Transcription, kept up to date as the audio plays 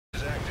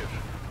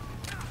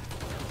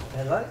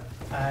Hello,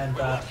 and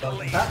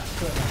welcome back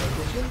to another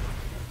edition.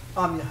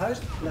 I'm your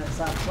host,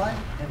 PrivateSloan,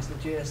 hence the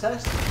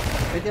GSS.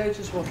 Videos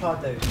is what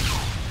I do.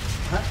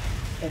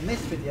 In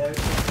this video,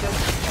 it's just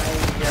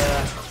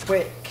a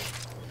quick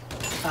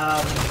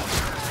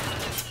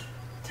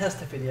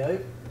tester video,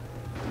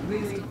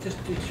 really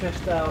just to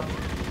test out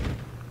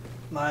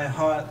my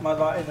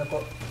lighting. I've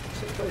got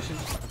situated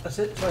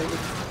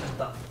just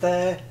up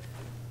there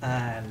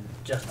and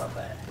just up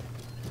there,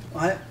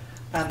 right?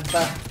 And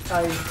that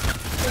I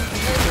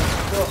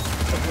got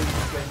a green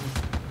screen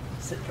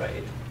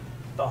situated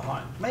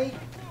behind me.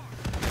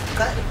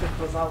 That is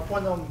because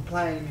when I'm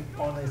playing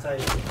on a Call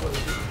of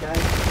Duty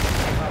game,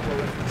 either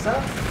with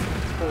myself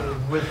or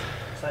with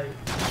say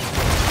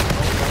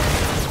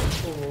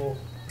or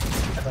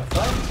other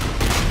friends,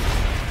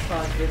 I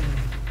can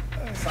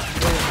start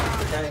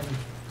the game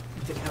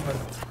with the camera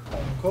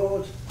on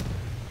record,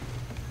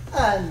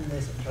 and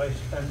the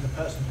situation and the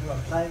person who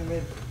I'm playing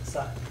with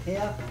sat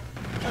here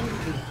and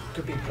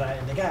could be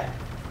playing the game.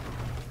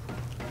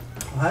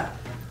 Right?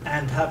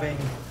 And having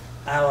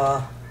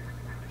our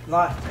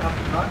lights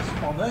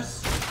on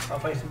us, are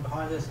facing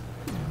behind us.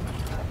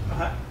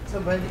 Right?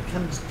 So when it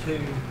comes to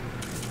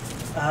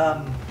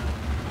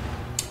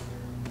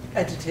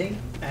editing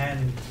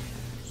and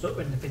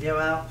sorting the video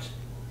out,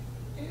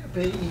 it'll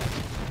be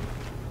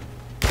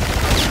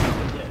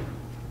video.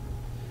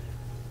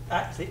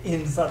 Actually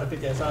inside the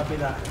video, so I'll be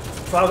like,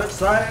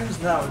 PrivateSloan's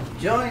now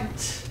joint,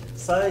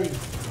 say,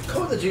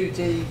 Call of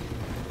Duty,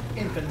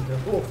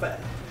 Infinite Warfare.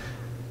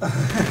 So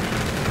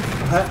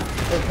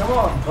come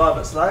on,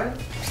 PrivateSloan,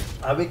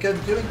 are we going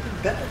to do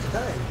anything better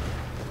today?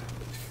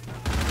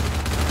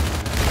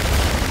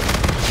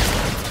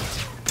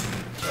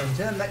 So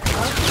until next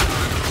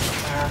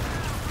time,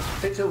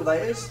 fix all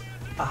laters.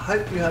 I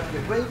hope you have a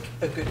good week,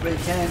 a good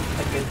weekend,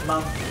 a good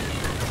month,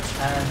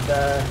 and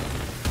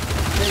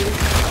please,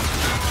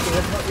 if you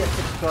have not yet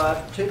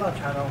subscribed to my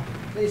channel,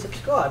 please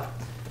subscribe.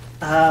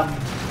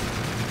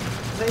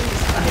 Please,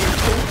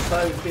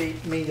 also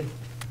mean a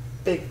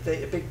big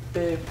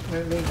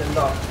means a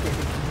lot if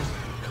you can just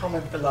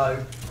comment below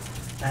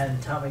and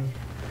tell me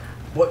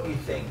what you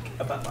think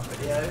about my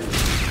videos.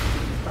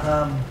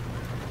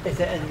 Is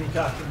there anything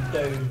I can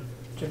do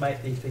to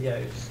make these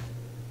videos?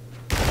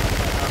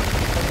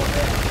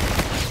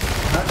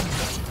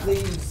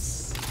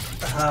 Please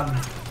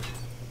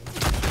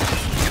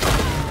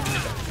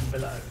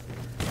below.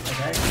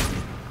 Okay.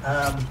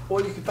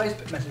 Or you can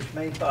Facebook message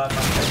me by my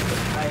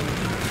Facebook page.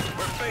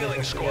 We're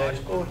failing, squad.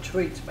 Or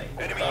tweet me.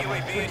 Enemy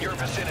UAV in your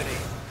vicinity.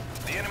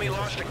 The enemy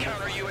launched a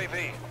counter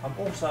UAV. I'm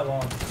also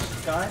on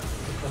Skype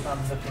because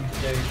I'm looking to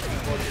do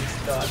recorded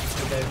Skype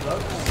video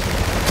vlogs.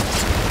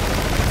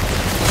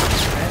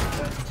 Okay,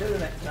 so until the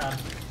next time,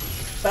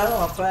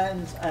 farewell my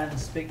friends, and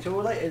speak to you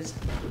all later.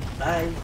 Bye.